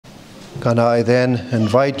Can I then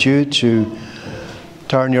invite you to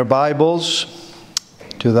turn your Bibles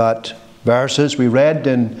to that verses we read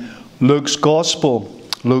in Luke's Gospel,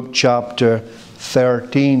 Luke chapter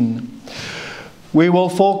 13. We will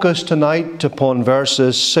focus tonight upon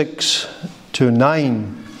verses 6 to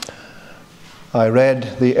 9. I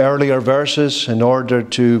read the earlier verses in order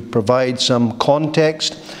to provide some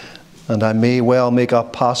context, and I may well make a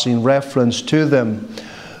passing reference to them.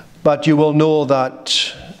 But you will know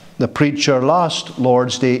that the preacher last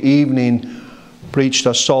Lord's Day evening preached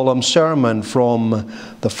a solemn sermon from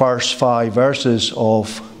the first 5 verses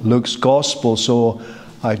of Luke's Gospel, so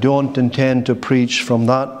I don't intend to preach from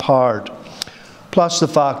that part. Plus the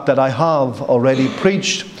fact that I have already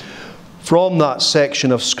preached from that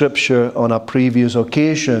section of Scripture on a previous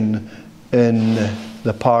occasion in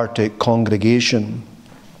the Partick congregation.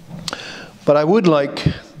 But I would like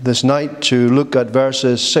this night to look at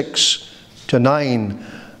verses 6 to 9,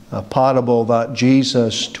 a parable that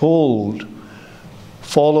Jesus told,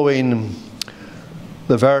 following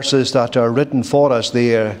the verses that are written for us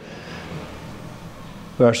there,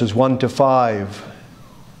 verses 1 to 5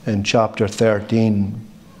 in chapter 13.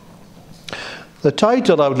 The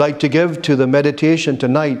title I would like to give to the meditation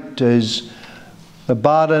tonight is The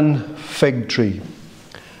Barren Fig Tree.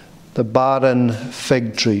 The Barren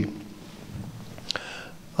Fig Tree.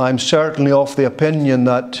 I'm certainly of the opinion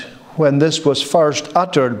that when this was first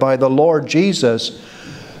uttered by the Lord Jesus,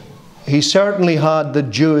 he certainly had the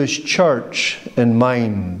Jewish church in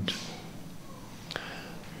mind.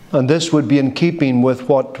 And this would be in keeping with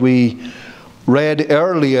what we read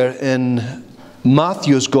earlier in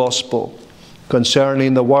Matthew's Gospel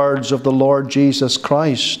concerning the words of the Lord Jesus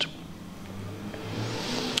Christ.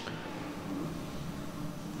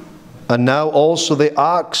 And now also the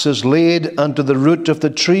axe is laid unto the root of the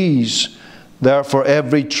trees. Therefore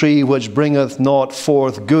every tree which bringeth not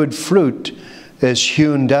forth good fruit is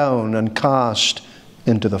hewn down and cast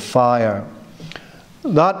into the fire.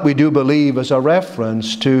 That we do believe is a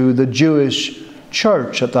reference to the Jewish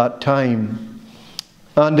church at that time.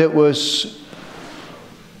 And it was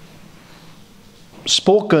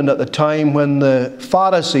spoken at the time when the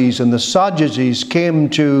Pharisees and the Sadducees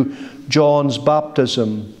came to John's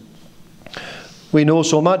baptism. We know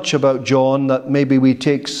so much about John that maybe we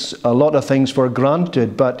take a lot of things for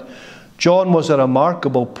granted, but John was a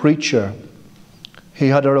remarkable preacher. He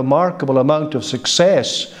had a remarkable amount of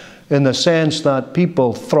success in the sense that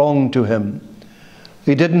people thronged to him.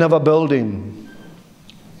 He didn't have a building.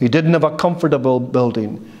 He didn't have a comfortable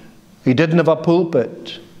building. He didn't have a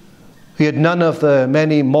pulpit. He had none of the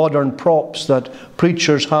many modern props that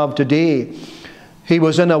preachers have today. He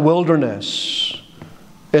was in a wilderness,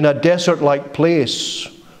 in a desert-like place,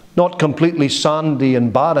 not completely sandy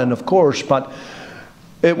and barren, of course, but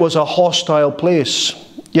it was a hostile place.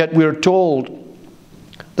 Yet we're told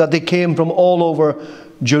that they came from all over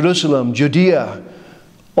Jerusalem, Judea,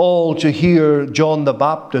 all to hear John the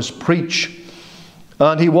Baptist preach.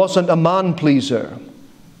 And he wasn't a man-pleaser.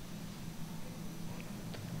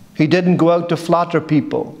 He didn't go out to flatter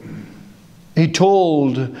people. He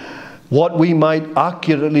told what we might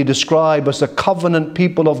accurately describe as the covenant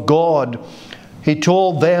people of God. He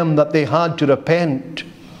told them that they had to repent.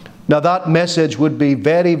 Now that message would be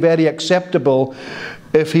very, very acceptable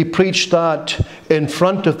if he preached that in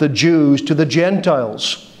front of the Jews to the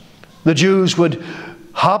Gentiles. The Jews would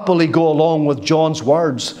happily go along with John's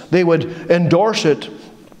words. They would endorse it.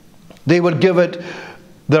 They would give it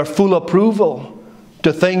their full approval.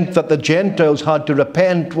 To think that the Gentiles had to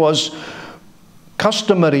repent was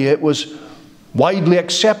customary. It was widely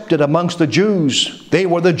accepted amongst the Jews. They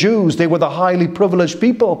were the Jews. They were the highly privileged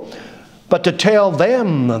people. But to tell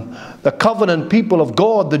them, the covenant people of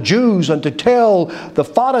God, the Jews, and to tell the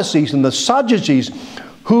Pharisees and the Sadducees,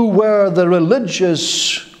 who were the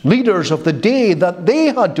religious leaders of the day, that they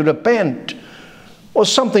had to repent,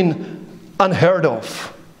 was something unheard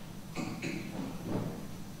of.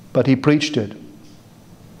 But he preached it.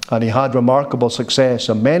 And he had remarkable success.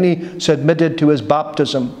 And many submitted to his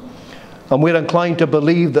baptism. And we're inclined to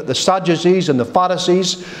believe that the Sadducees and the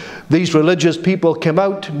Pharisees, these religious people, came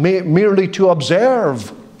out merely to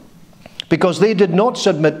observe, because they did not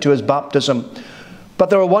submit to his baptism. But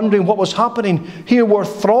they were wondering what was happening. Here were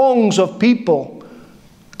throngs of people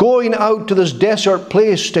going out to this desert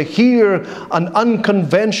place to hear an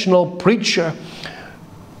unconventional preacher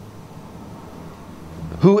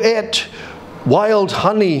who ate wild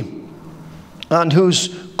honey and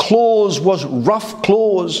whose clothes was rough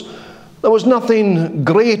clothes. There was nothing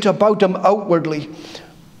great about him outwardly.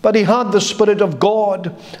 But he had the Spirit of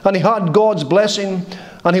God, and he had God's blessing,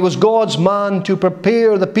 and he was God's man to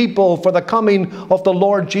prepare the people for the coming of the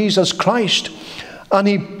Lord Jesus Christ. And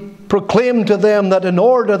he proclaimed to them that in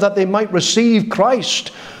order that they might receive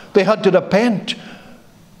Christ, they had to repent.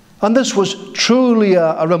 And this was truly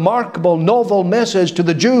a remarkable, novel message to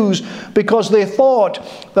the Jews, because they thought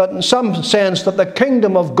that in some sense that the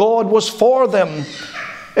kingdom of God was for them.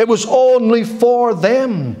 It was only for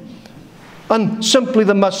them. And simply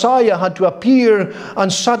the Messiah had to appear,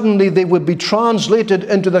 and suddenly they would be translated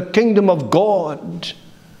into the kingdom of God.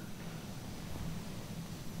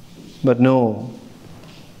 But no,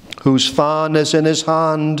 whose fan is in his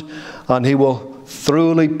hand, and he will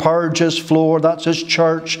thoroughly purge his floor, that's his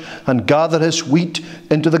church, and gather his wheat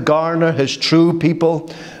into the garner, his true people.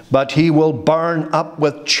 But he will burn up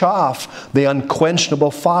with chaff the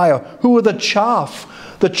unquenchable fire. Who are the chaff?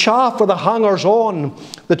 The chaff are the hangers-on.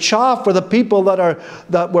 The chaff are the people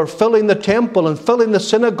that were filling the temple and filling the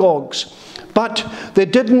synagogues. But they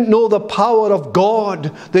didn't know the power of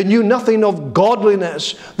God. They knew nothing of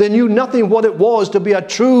godliness. They knew nothing what it was to be a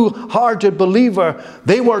true-hearted believer.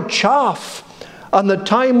 They were chaff. And the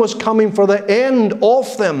time was coming for the end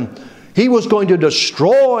of them. He was going to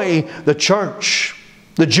destroy the church,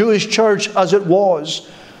 the Jewish church as it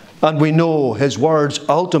was. And we know his words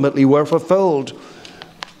ultimately were fulfilled.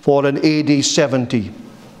 For in AD 70,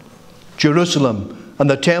 Jerusalem and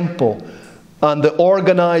the temple and the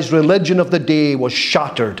organized religion of the day was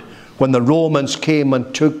shattered when the Romans came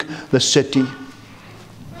and took the city.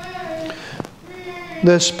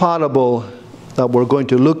 This parable that we're going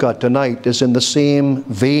to look at tonight is in the same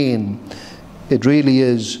vein. It really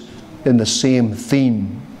is in the same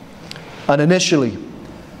theme. And initially,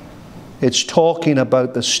 it's talking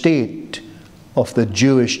about the state of the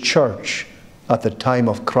Jewish church at the time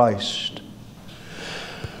of Christ.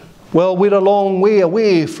 Well, we're a long way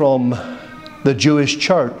away from the Jewish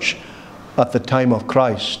church at the time of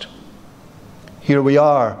Christ. Here we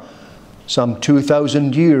are, some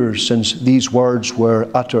 2,000 years since these words were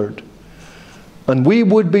uttered. And we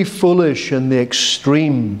would be foolish in the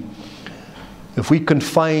extreme if we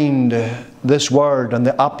confined this word and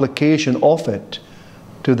the application of it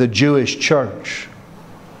to the Jewish church.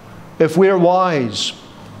 If we're wise,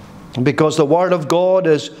 because the Word of God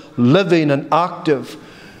is living and active,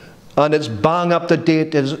 and it's bang up to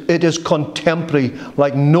date, it is contemporary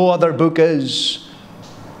like no other book is.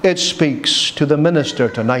 It speaks to the minister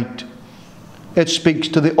tonight. It speaks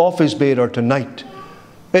to the office bearer tonight.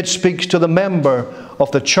 It speaks to the member of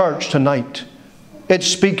the church tonight. It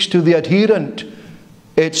speaks to the adherent.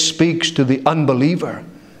 It speaks to the unbeliever.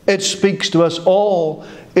 It speaks to us all.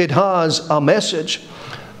 It has a message.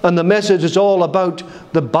 And the message is all about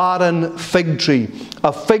the barren fig tree.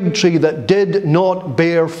 A fig tree that did not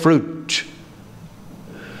bear fruit.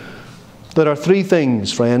 There are three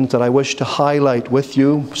things, friends, that I wish to highlight with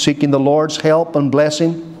you, seeking the Lord's help and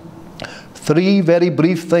blessing. Three very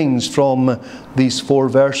brief things from these 4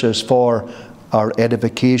 verses for our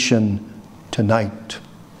edification tonight.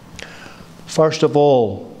 First of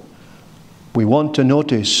all, we want to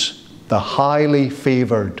notice the highly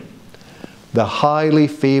favored. The highly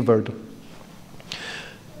favored.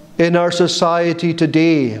 In our society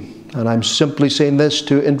today, and I'm simply saying this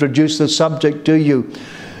to introduce the subject to you.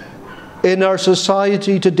 In our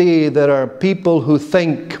society today, there are people who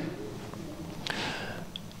think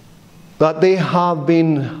that they have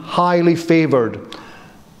been highly favored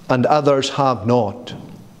and others have not.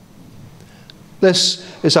 This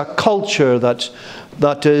is a culture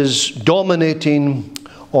that is dominating,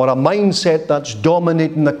 or a mindset that's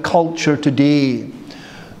dominating the culture today.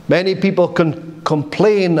 Many people can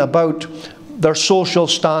complain about their social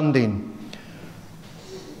standing,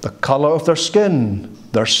 the colour of their skin,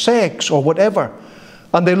 their sex, or whatever.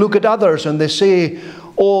 And they look at others and they say,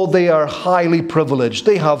 oh, they are highly privileged.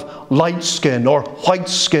 They have light skin or white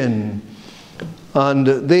skin. And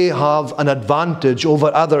they have an advantage over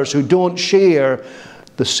others who don't share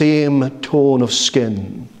the same tone of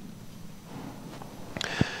skin.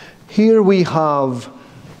 Here we have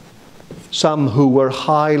some who were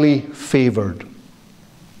highly favored.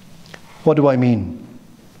 What do I mean?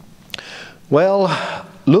 Well,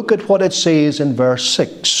 look at what it says in verse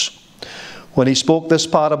 6. When he spoke this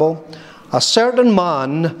parable, a certain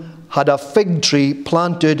man had a fig tree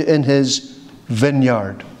planted in his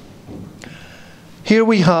vineyard. Here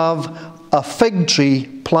we have a fig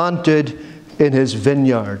tree planted in his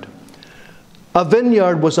vineyard. A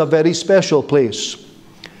vineyard was a very special place.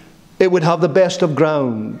 It would have the best of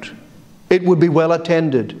ground. It would be well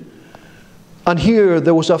attended. And here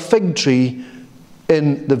there was a fig tree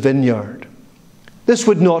in the vineyard. This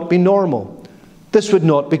would not be normal. This would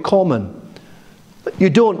not be common. You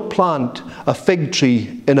don't plant a fig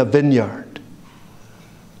tree in a vineyard.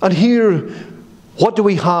 And here, what do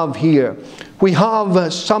we have here? We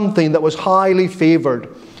have something that was highly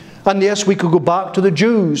favored. And yes, we could go back to the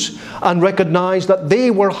Jews and recognize that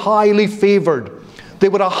they were highly favored. They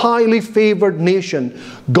were a highly favored nation.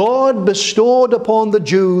 God bestowed upon the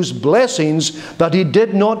Jews blessings that He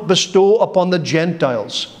did not bestow upon the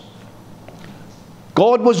Gentiles.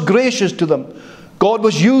 God was gracious to them. God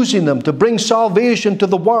was using them to bring salvation to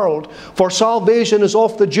the world, for salvation is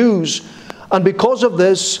of the Jews. And because of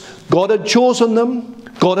this, God had chosen them,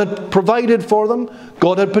 God had provided for them,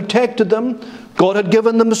 God had protected them, God had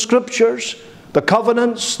given them the Scriptures, the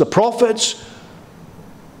covenants, the prophets,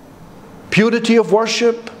 purity of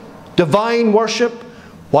worship, divine worship,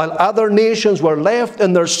 while other nations were left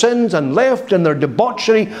in their sins and left in their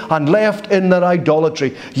debauchery and left in their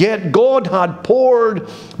idolatry. Yet God had poured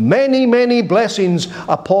many, many blessings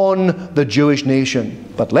upon the Jewish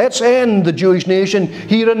nation. But let's end the Jewish nation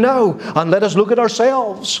here and now, and let us look at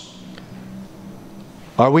ourselves.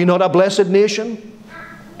 Are we not a blessed nation?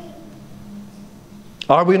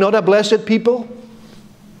 Are we not a blessed people?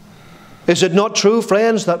 Is it not true,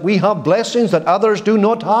 friends, that we have blessings that others do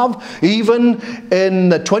not have? Even in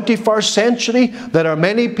the 21st century, there are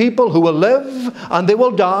many people who will live and they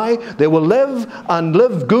will die. They will live and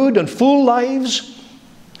live good and full lives.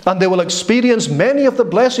 And they will experience many of the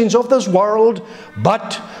blessings of this world,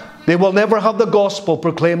 but they will never have the gospel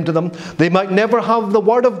proclaimed to them. They might never have the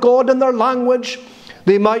Word of God in their language.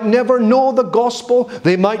 They might never know the gospel.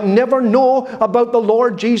 They might never know about the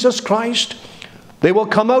Lord Jesus Christ. They will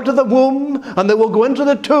come out of the womb and they will go into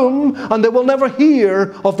the tomb and they will never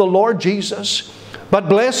hear of the Lord Jesus. But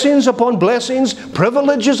blessings upon blessings,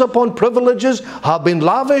 privileges upon privileges have been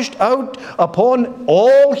lavished out upon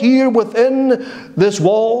all here within these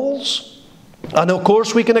walls. And of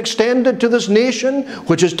course we can extend it to this nation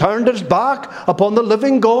which has turned its back upon the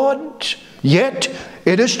living God. Yet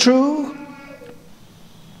it is true.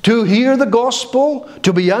 To hear the gospel,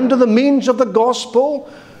 to be under the means of the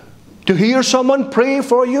gospel, to hear someone pray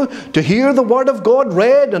for you, to hear the Word of God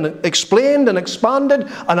read and explained and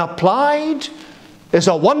expanded and applied is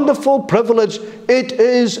a wonderful privilege. It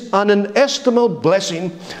is an inestimable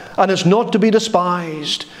blessing and it's not to be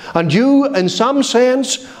despised. And you, in some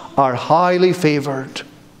sense, are highly favored.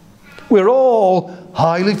 We're all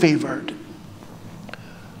highly favored.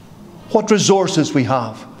 What resources we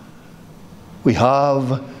have? We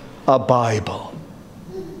have a Bible.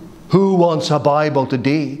 Who wants a Bible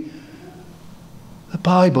today? The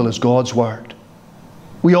Bible is God's Word.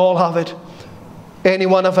 We all have it. Any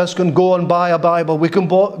one of us can go and buy a Bible. We can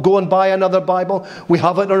go and buy another Bible. We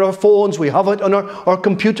have it on our phones. We have it on our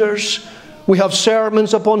computers. We have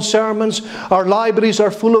sermons upon sermons. Our libraries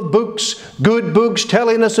are full of books, good books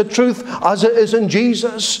telling us the truth as it is in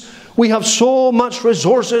Jesus. We have so much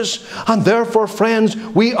resources, and therefore, friends,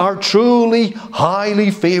 we are truly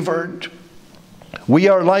highly favored. We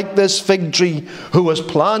are like this fig tree who was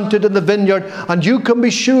planted in the vineyard, and you can be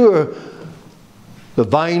sure the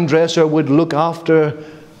vine dresser would look after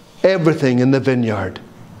everything in the vineyard.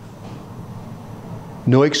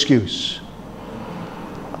 No excuse.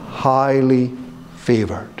 Highly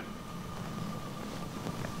favored.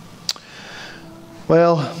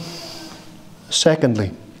 Well,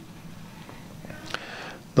 secondly,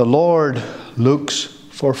 the Lord looks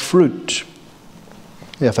for fruit.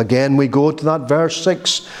 If again we go to that verse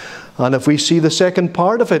 6, and if we see the second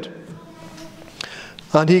part of it,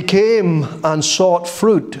 and he came and sought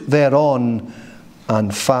fruit thereon,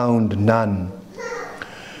 and found none.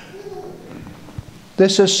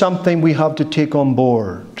 This is something we have to take on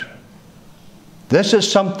board. This is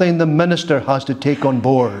something the minister has to take on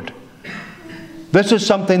board. This is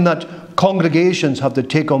something that congregations have to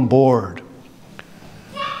take on board.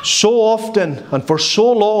 So often and for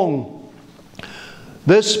so long,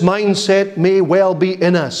 this mindset may well be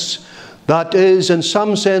in us. That is, in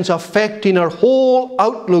some sense, affecting our whole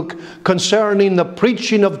outlook concerning the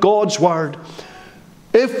preaching of God's Word.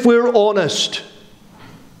 If we're honest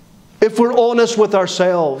with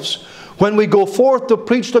ourselves, when we go forth to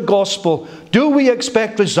preach the gospel, do we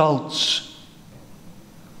expect results?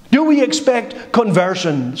 Do we expect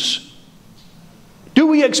conversions? Do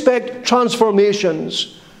we expect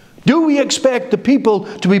transformations? Do we expect the people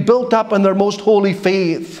to be built up in their most holy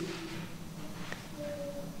faith?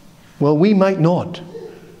 Well, we might not.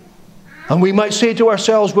 And we might say to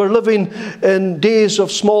ourselves, we're living in days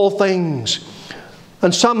of small things.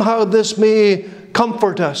 And somehow this may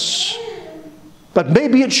comfort us. But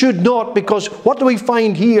maybe it should not, because what do we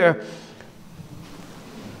find here?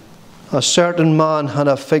 A certain man had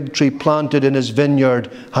a fig tree planted in his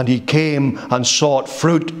vineyard, and he came and sought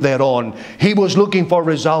fruit thereon. He was looking for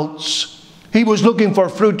results. He was looking for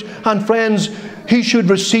fruit. And friends, he should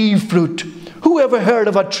receive fruit. Who ever heard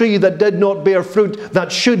of a tree that did not bear fruit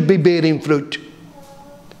that should be bearing fruit?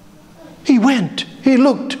 He went, he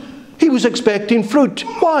looked, he was expecting fruit.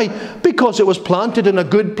 Why? Because it was planted in a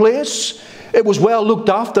good place, it was well looked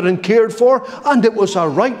after and cared for, and it was a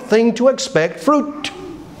right thing to expect fruit.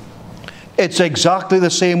 It's exactly the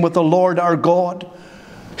same with the Lord our God.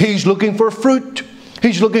 He's looking for fruit.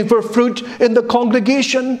 He's looking for fruit in the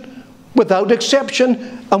congregation without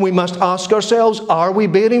exception, and we must ask ourselves, are we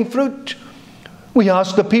bearing fruit? We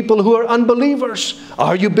ask the people who are unbelievers,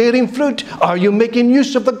 are you bearing fruit? Are you making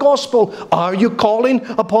use of the gospel? Are you calling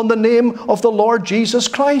upon the name of the Lord Jesus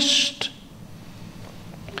Christ?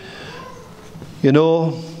 You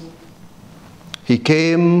know, he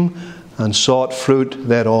came and sought fruit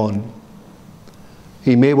thereon.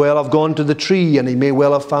 He may well have gone to the tree and he may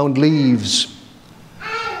well have found leaves.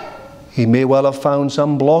 He may well have found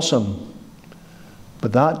some blossom,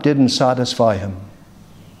 but that didn't satisfy him.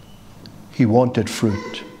 He wanted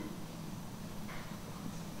fruit.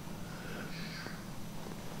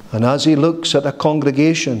 And as he looks at a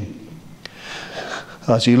congregation,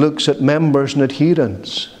 as he looks at members and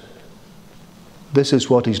adherents, this is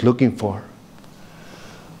what he's looking for.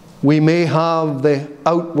 We may have the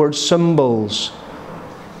outward symbols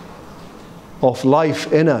of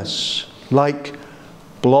life in us, like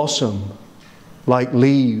blossom, like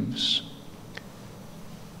leaves.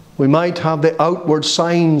 We might have the outward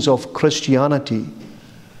signs of Christianity,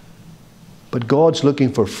 but God's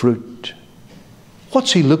looking for fruit.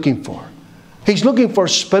 What's he looking for? He's looking for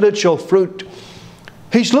spiritual fruit.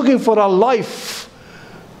 He's looking for a life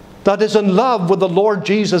that is in love with the Lord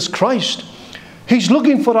Jesus Christ. He's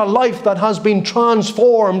looking for a life that has been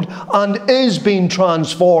transformed and is being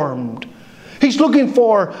transformed. He's looking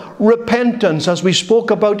for repentance, as we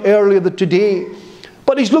spoke about earlier today.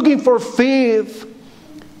 But he's looking for faith.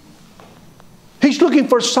 He's looking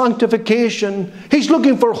for sanctification. He's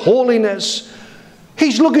looking for holiness.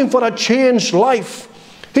 He's looking for a changed life.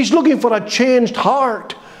 He's looking for a changed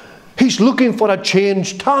heart. He's looking for a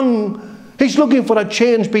changed tongue. He's looking for a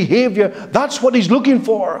changed behavior. That's what he's looking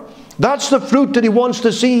for. That's the fruit that he wants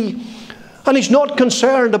to see. And he's not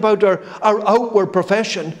concerned about our outward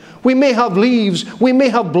profession. We may have leaves, we may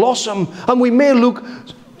have blossom, and we may look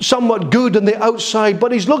somewhat good on the outside,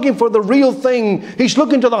 but he's looking for the real thing. He's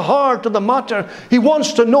looking to the heart of the matter. He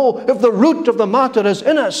wants to know if the root of the matter is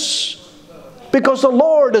in us, because the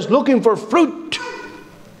Lord is looking for fruit.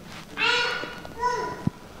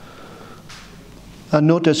 And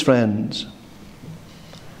notice, friends,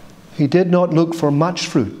 he did not look for much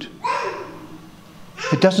fruit.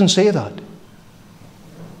 It doesn't say that.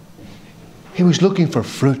 He was looking for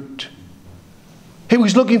fruit. He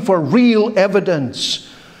was looking for real evidence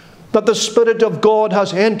that the Spirit of God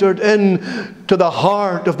has entered into the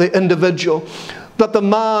heart of the individual. That the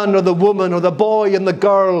man or the woman or the boy and the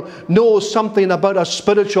girl knows something about a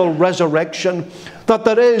spiritual resurrection. That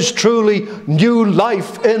there is truly new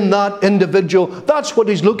life in that individual. That's what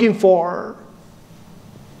he's looking for.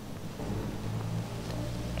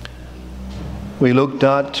 We looked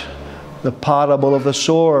at the parable of the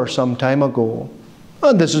sower some time ago.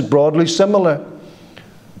 And this is broadly similar.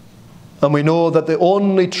 And we know that the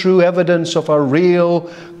only true evidence of a real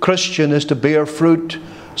Christian is to bear fruit.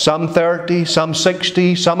 Some 30, some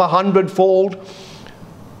 60, some 100-fold.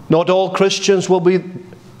 Not all Christians will be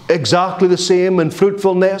exactly the same in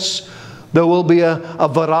fruitfulness. There will be a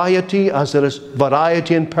variety, as there is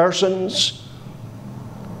variety in persons.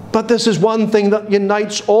 But this is one thing that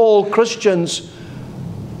unites all Christians.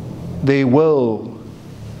 They will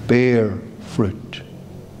bear fruit.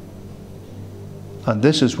 And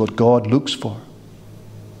this is what God looks for.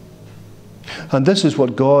 And this is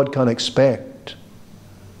what God can expect.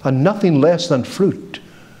 And nothing less than fruit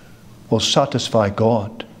will satisfy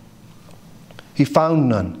God. He found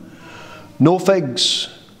none. No figs.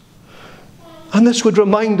 And this would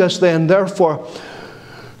remind us then, therefore,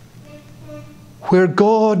 where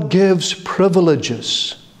God gives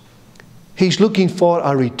privileges, He's looking for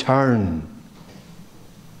a return.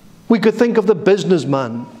 We could think of the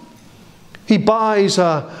businessman. He buys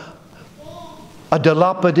a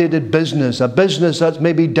dilapidated business, a business that's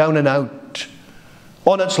maybe down and out,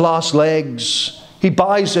 on its last legs. He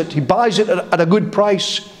buys it at a good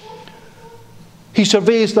price. He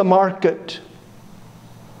surveys the market.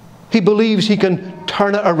 He believes he can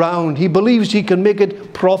turn it around. He believes he can make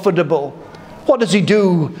it profitable. What does he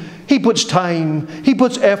do? He puts time, he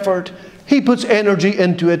puts effort, he puts energy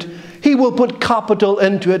into it. He will put capital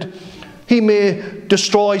into it. He may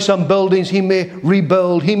destroy some buildings. He may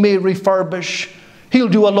rebuild. He may refurbish. He'll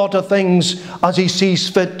do a lot of things as He sees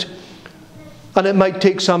fit. And it might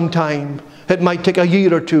take some time. It might take a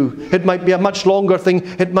year or two. It might be a much longer thing.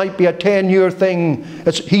 It might be a 10-year thing.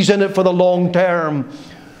 He's in it for the long term.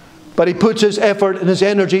 But He puts His effort and His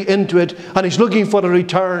energy into it, and He's looking for a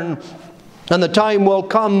return. And the time will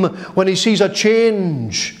come when He sees a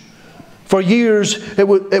change. For years it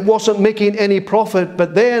wasn't making any profit,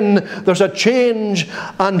 but then there's a change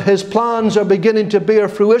and His plans are beginning to bear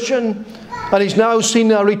fruition. And He's now seen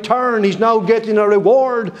a return. He's now getting a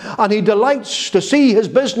reward, and He delights to see His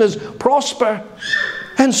business prosper.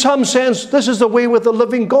 In some sense, this is the way with the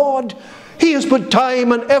living God. He has put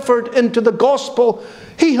time and effort into the gospel.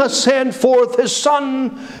 He has sent forth His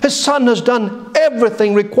Son. His Son has done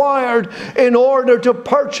everything required in order to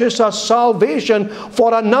purchase us salvation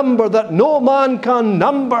for a number that no man can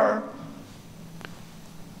number.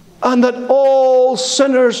 And that all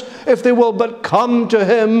sinners, if they will but come to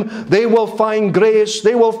Him, they will find grace.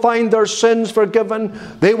 They will find their sins forgiven.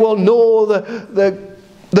 They will know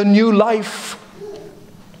the new life.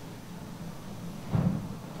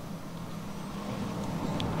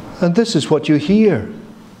 And this is what you hear.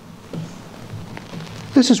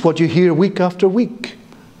 This is what you hear week after week.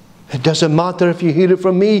 It doesn't matter if you hear it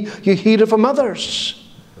from me, you hear it from others.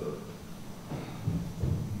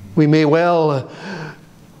 We may well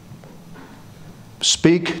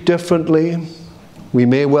speak differently. We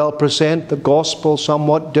may well present the gospel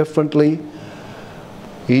somewhat differently.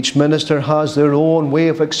 Each minister has their own way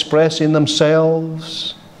of expressing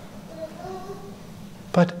themselves.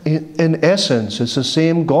 But in essence, it's the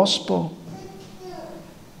same gospel.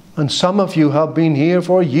 And some of you have been here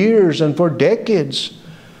for years and for decades.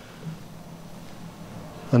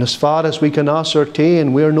 And as far as we can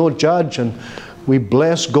ascertain, we're no judge, and we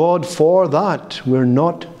bless God for that. We're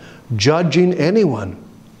not judging anyone.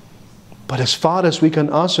 But as far as we can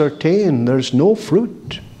ascertain, there's no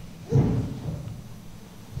fruit.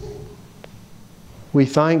 We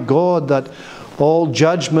thank God that all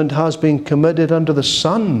judgment has been committed under the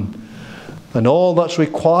Son. And all that's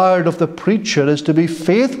required of the preacher is to be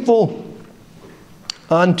faithful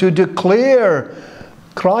and to declare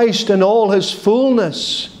Christ in all His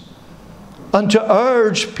fullness, and to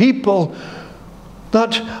urge people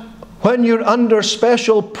that when you're under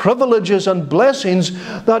special privileges and blessings,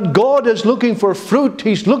 that God is looking for fruit.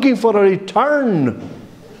 He's looking for a return.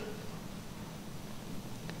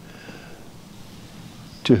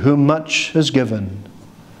 To whom much is given,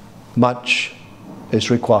 much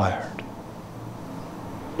is required.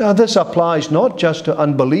 Now this applies not just to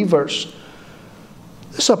unbelievers.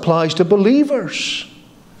 This applies to believers.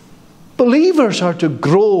 Believers are to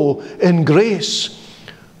grow in grace.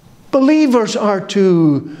 Believers are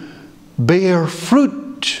to bear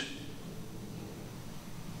fruit.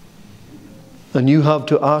 And you have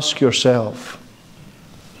to ask yourself,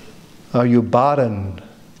 are you barren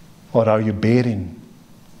or are you bearing?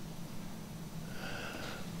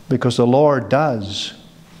 Because the Lord does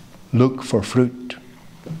look for fruit.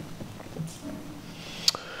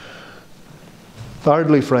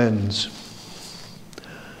 Thirdly, friends,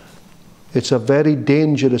 it's a very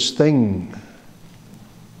dangerous thing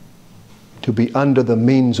to be under the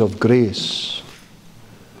means of grace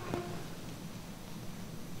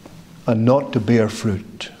and not to bear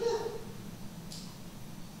fruit.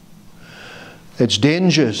 It's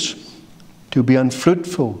dangerous to be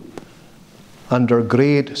unfruitful under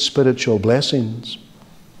great spiritual blessings.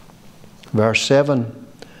 Verse 7.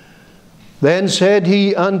 Then said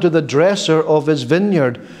he unto the dresser of his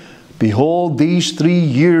vineyard, Behold, these 3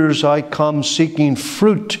 years I come seeking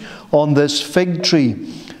fruit on this fig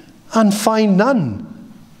tree, and find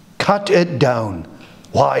none. Cut it down.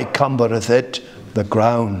 Why cumbereth it the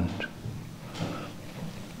ground?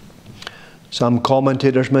 Some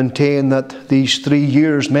commentators maintain that these 3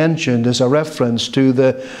 years mentioned is a reference to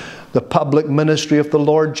the public ministry of the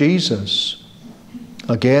Lord Jesus.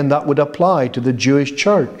 Again, that would apply to the Jewish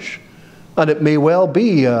church. And it may well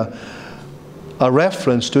be a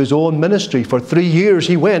reference to his own ministry. For 3 years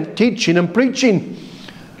he went teaching and preaching.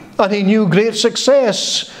 And he knew great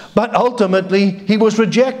success. But ultimately he was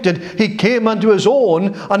rejected. He came unto his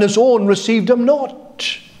own, and his own received him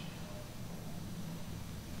not.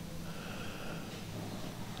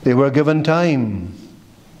 They were given time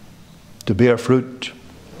to bear fruit.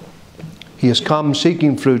 He has come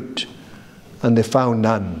seeking fruit, and they found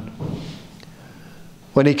none.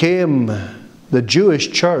 When he came, the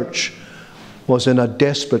Jewish church was in a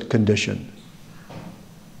desperate condition.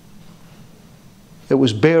 It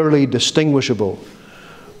was barely distinguishable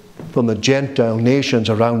from the Gentile nations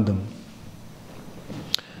around them.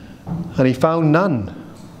 And he found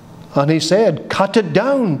none. And he said, cut it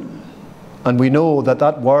down. And we know that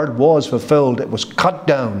that word was fulfilled. It was cut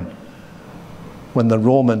down when the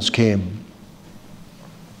Romans came.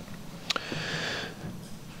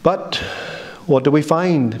 But what do we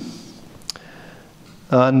find?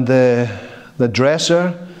 And the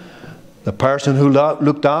dresser, the person who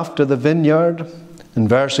looked after the vineyard, in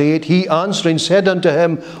verse 8, he answering said unto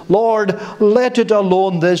him, Lord, let it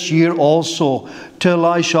alone this year also, till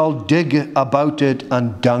I shall dig about it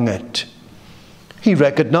and dung it. He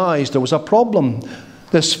recognized there was a problem.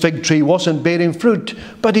 This fig tree wasn't bearing fruit,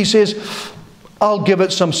 but he says, I'll give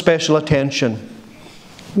it some special attention.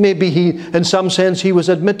 Maybe in some sense, he was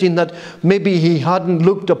admitting that maybe he hadn't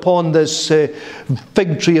looked upon this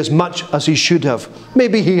fig tree as much as he should have.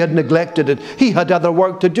 Maybe he had neglected it. He had other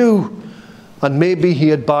work to do. And maybe he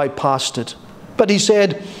had bypassed it. But he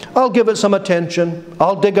said, I'll give it some attention.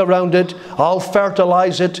 I'll dig around it. I'll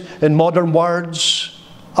fertilize it, in modern words.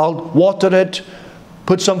 I'll water it,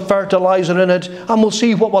 put some fertilizer in it, and we'll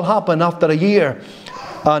see what will happen after a year.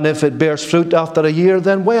 And if it bears fruit after a year,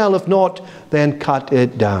 then well. If not, then cut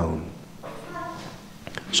it down.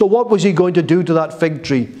 So what was he going to do to that fig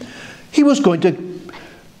tree? He was going to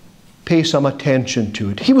pay some attention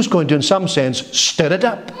to it. He was going to, in some sense, stir it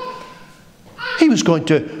up. He was going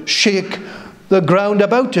to shake the ground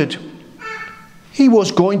about it. He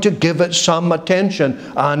was going to give it some attention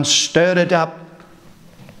and stir it up.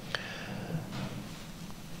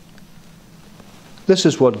 This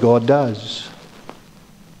is what God does.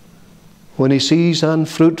 When he sees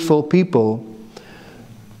unfruitful people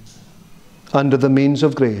under the means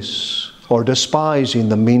of grace, or despising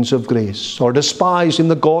the means of grace, or despising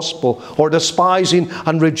the gospel, or despising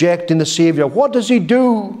and rejecting the Savior, what does he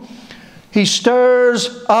do? He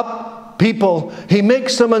stirs up people. He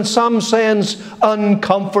makes them, in some sense,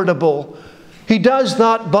 uncomfortable. He does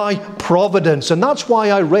that by providence. And that's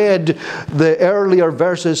why I read the earlier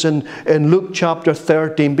verses in Luke chapter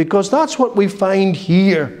 13, because that's what we find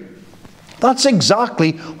here. That's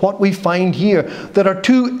exactly what we find here. There are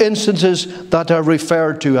two instances that are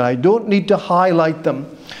referred to, and I don't need to highlight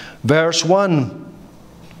them. Verse 1.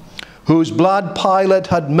 Whose blood Pilate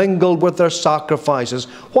had mingled with their sacrifices.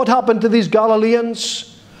 What happened to these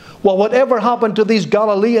Galileans? Well, whatever happened to these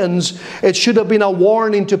Galileans, it should have been a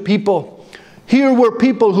warning to people. Here were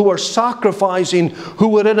people who were sacrificing, who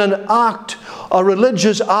were in an act, a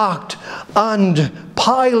religious act, and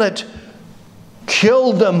Pilate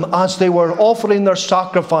killed them as they were offering their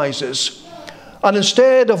sacrifices. And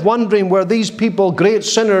instead of wondering, were these people great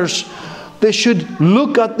sinners, they should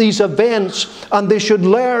look at these events and they should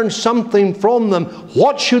learn something from them.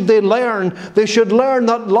 What should they learn? They should learn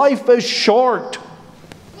that life is short.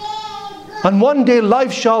 And one day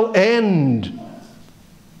life shall end.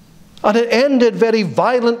 And it ended very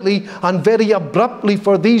violently and very abruptly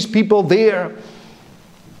for these people there.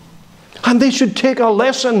 And they should take a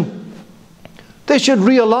lesson. They should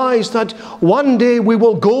realize that one day we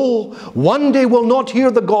will go. One day we'll not hear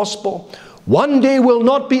the gospel. One day we'll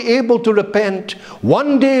not be able to repent.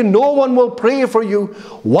 One day no one will pray for you.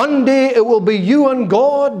 One day it will be you and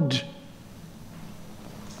God.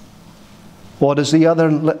 What is the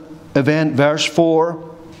other event? Verse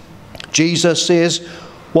 4. Jesus says,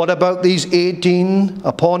 what about these 18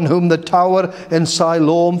 upon whom the tower in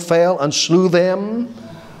Siloam fell and slew them?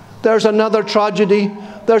 There's another tragedy.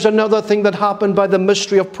 There's another thing that happened by the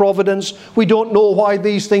mystery of providence. We don't know why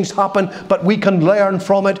these things happen, but we can learn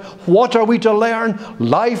from it. What are we to learn?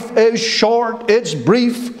 Life is short. It's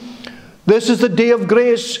brief. This is the day of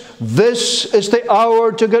grace. This is the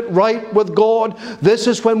hour to get right with God. This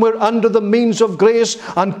is when we're under the means of grace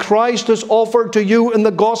and Christ is offered to you in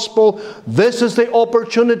the gospel. This is the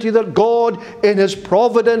opportunity that God in His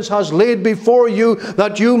providence has laid before you,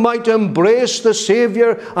 that you might embrace the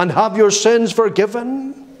Savior and have your sins forgiven.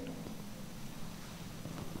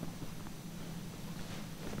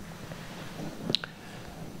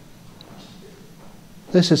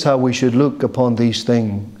 This is how we should look upon these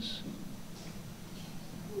things.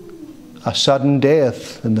 A sudden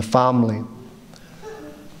death in the family,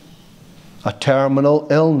 a terminal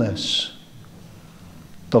illness,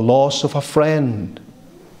 the loss of a friend.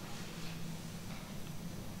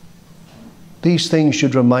 These things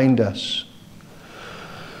should remind us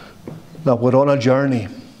that we're on a journey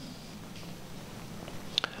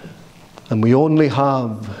and we only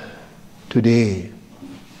have today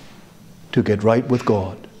to get right with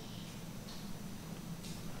God.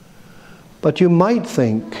 But you might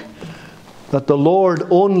think that the Lord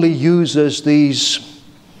only uses these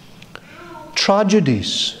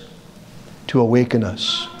tragedies to awaken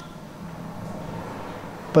us.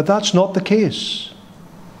 But that's not the case.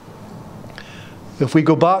 If we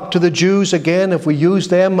go back to the Jews again, if we use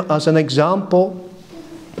them as an example,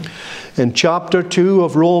 in chapter 2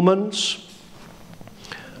 of Romans,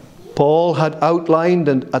 Paul had outlined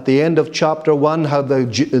at the end of chapter 1 how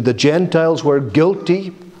the Gentiles were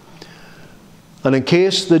guilty. And in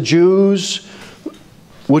case the Jews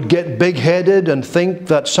would get big-headed and think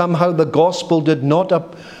that somehow the gospel did not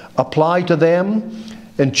apply to them,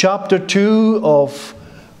 in chapter 2 of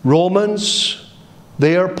Romans,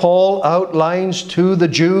 there Paul outlines to the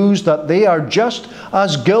Jews that they are just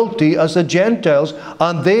as guilty as the Gentiles,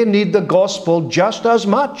 and they need the gospel just as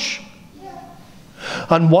much.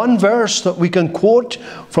 And one verse that we can quote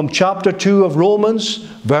from chapter 2 of Romans,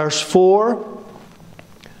 verse 4,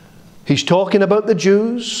 he's talking about the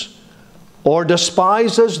Jews. Or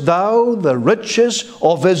despisest thou the riches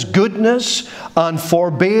of his goodness and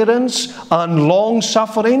forbearance and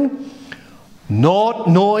long-suffering, not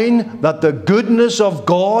knowing that the goodness of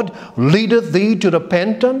God leadeth thee to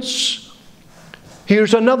repentance?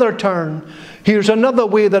 Here's another turn. Here's another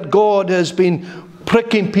way that God has been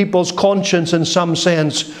pricking people's conscience in some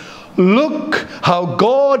sense. Look how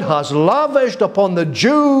God has lavished upon the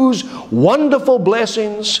Jews wonderful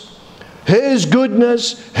blessings. His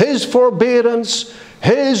goodness, His forbearance,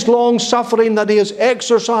 His long-suffering that He has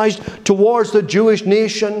exercised towards the Jewish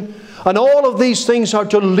nation. And all of these things are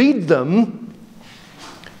to lead them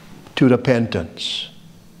to repentance.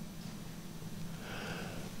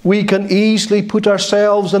 We can easily put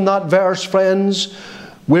ourselves in that verse, friends.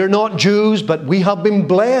 We're not Jews, but we have been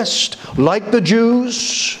blessed like the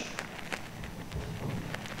Jews.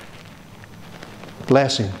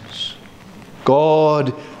 Blessings.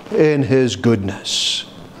 God in His goodness,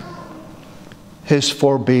 His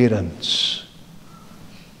forbearance,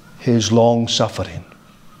 His long-suffering.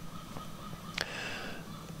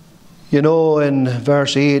 You know, in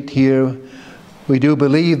verse 8 here, we do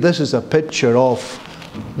believe this is a picture of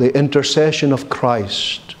the intercession of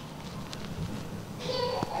Christ.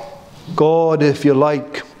 God, if you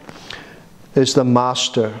like, is the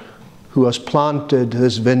master who has planted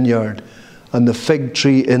His vineyard and the fig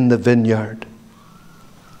tree in the vineyard.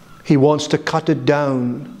 He wants to cut it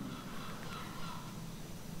down.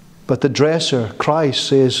 But the dresser, Christ,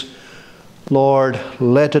 says, Lord,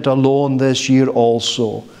 let it alone this year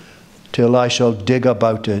also, till I shall dig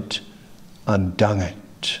about it and dung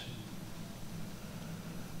it.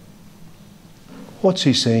 What's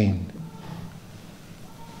He saying?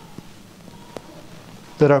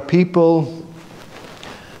 There are people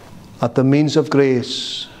at the means of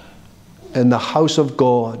grace in the house of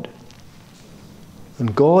God,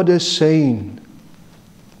 and God is saying,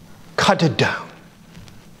 cut it down.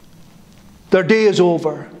 Their day is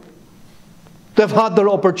over. They've had their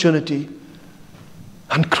opportunity.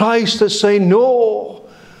 And Christ is saying, no,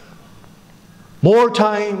 more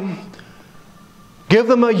time. Give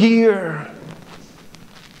them a year.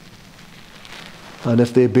 And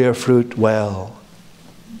if they bear fruit, well.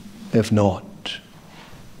 If not,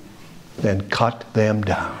 then cut them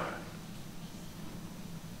down.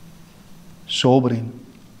 Sobering.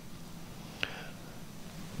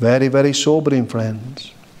 Very, very sobering,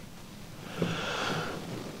 friends.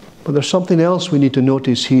 But there's something else we need to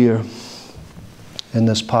notice here in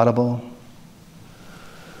this parable.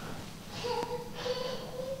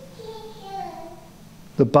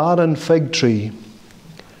 The barren fig tree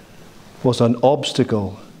was an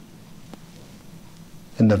obstacle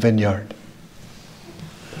in the vineyard.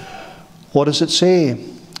 What does it say?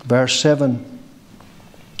 Verse 7.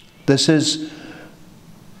 This is,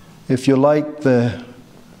 if you like, the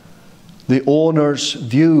owner's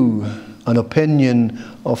view and opinion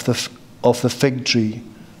of the fig tree.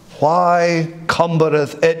 Why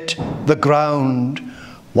cumbereth it the ground?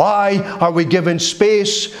 Why are we giving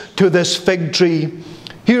space to this fig tree?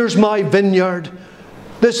 Here's my vineyard.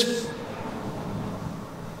 This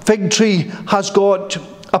fig tree has got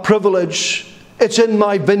a privilege. It's in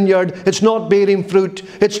my vineyard. It's not bearing fruit.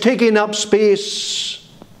 It's taking up space.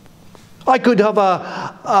 I could have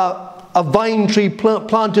a vine tree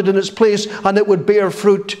planted in its place and it would bear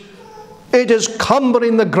fruit. It is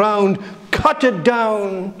cumbering the ground. Cut it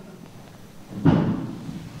down.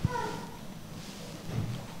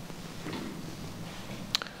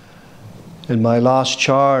 In my last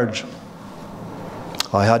charge,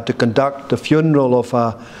 I had to conduct the funeral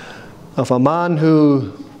of a man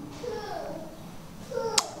who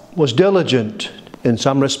was diligent in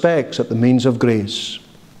some respects at the means of grace.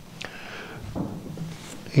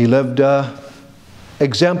 He lived an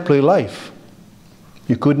exemplary life.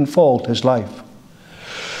 You couldn't fault his life.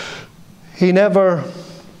 He never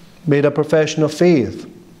made a profession of faith.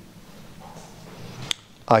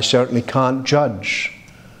 I certainly can't judge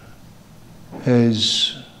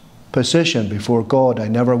his position before God. I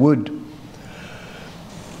never would.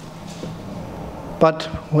 But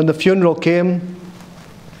when the funeral came,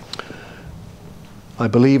 I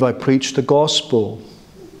believe I preached the gospel.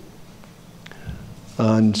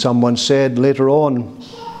 And someone said later on,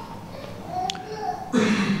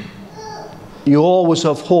 you always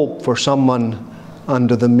have hope for someone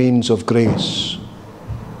under the means of grace.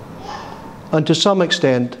 And to some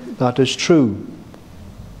extent, that is true.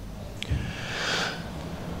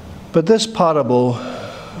 But this parable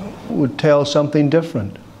would tell something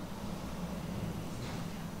different.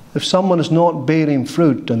 If someone is not bearing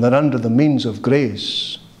fruit and they're under the means of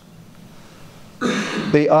grace,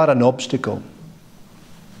 they are an obstacle.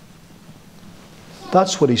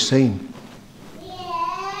 That's what he's saying.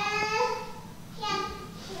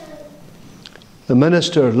 The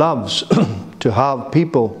minister loves to have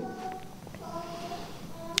people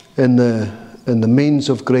in the means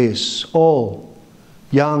of grace, all,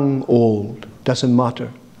 young, old, doesn't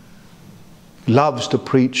matter. Loves to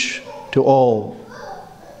preach to all.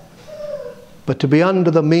 But to be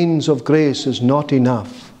under the means of grace is not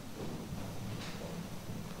enough.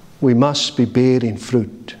 We must be bearing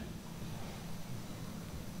fruit.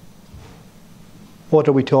 What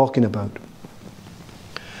are we talking about?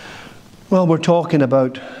 Well, we're talking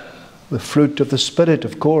about the fruit of the Spirit,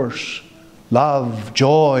 of course. Love,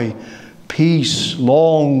 joy, peace,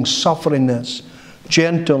 long-sufferingness,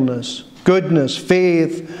 gentleness, goodness,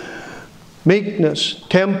 faith, meekness,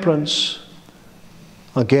 temperance.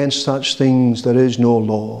 Against such things there is no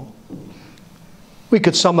law. We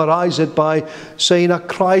could summarize it by saying a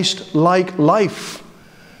Christ-like life.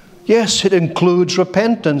 Yes, it includes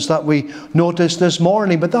repentance that we noticed this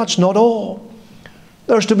morning, but that's not all.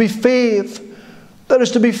 There's to be faith. There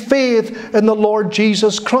is to be faith in the Lord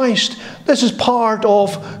Jesus Christ. This is part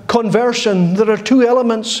of conversion. There are two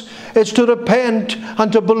elements. It's to repent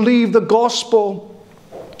and to believe the gospel.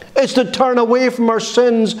 It's to turn away from our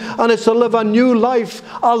sins, and it's to live a new life,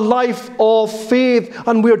 a life of faith.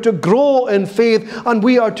 And we are to grow in faith, and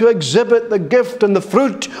we are to exhibit the gift and the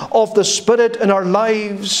fruit of the Spirit in our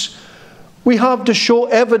lives. We have to show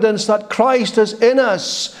evidence that Christ is in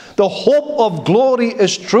us. The hope of glory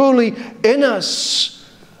is truly in us.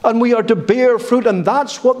 And we are to bear fruit, and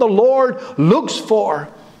that's what the Lord looks for.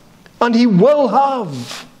 And He will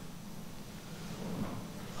have.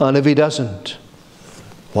 And if He doesn't,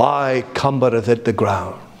 why cumbereth it the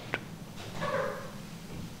ground?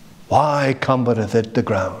 Why cumbereth it the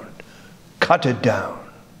ground? Cut it down.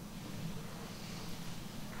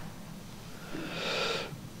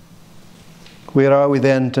 Where are we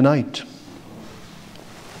then tonight?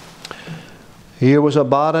 Here was a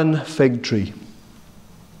barren fig tree,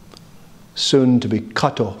 soon to be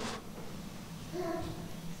cut off.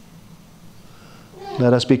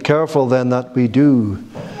 Let us be careful then that we do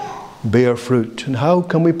bear fruit. And how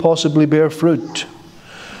can we possibly bear fruit?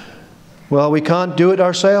 Well, we can't do it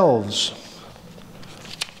ourselves.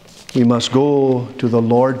 We must go to the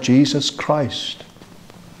Lord Jesus Christ.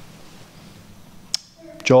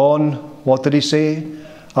 John, what did he say?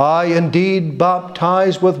 I indeed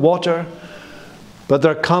baptize with water, but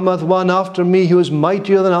there cometh one after me who is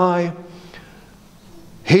mightier than I.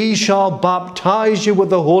 He shall baptize you with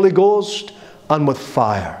the Holy Ghost and with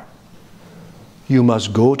fire. You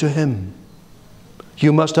must go to Him.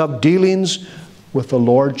 You must have dealings with the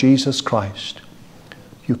Lord Jesus Christ.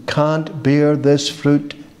 You can't bear this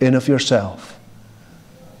fruit in of yourself.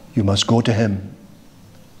 You must go to Him.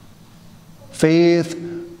 Faith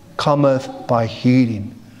cometh by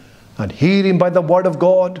hearing, and hearing by the Word of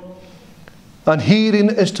God. And hearing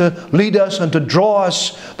is to lead us and to draw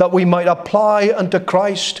us that we might apply unto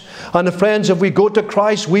Christ. And friends, if we go to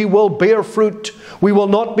Christ, we will bear fruit. We will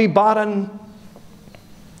not be barren.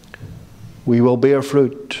 We will bear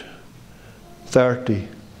fruit 30,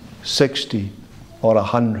 60, or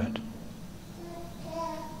 100.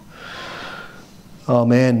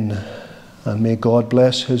 Amen. And may God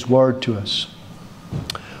bless His word to us.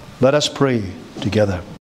 Let us pray together.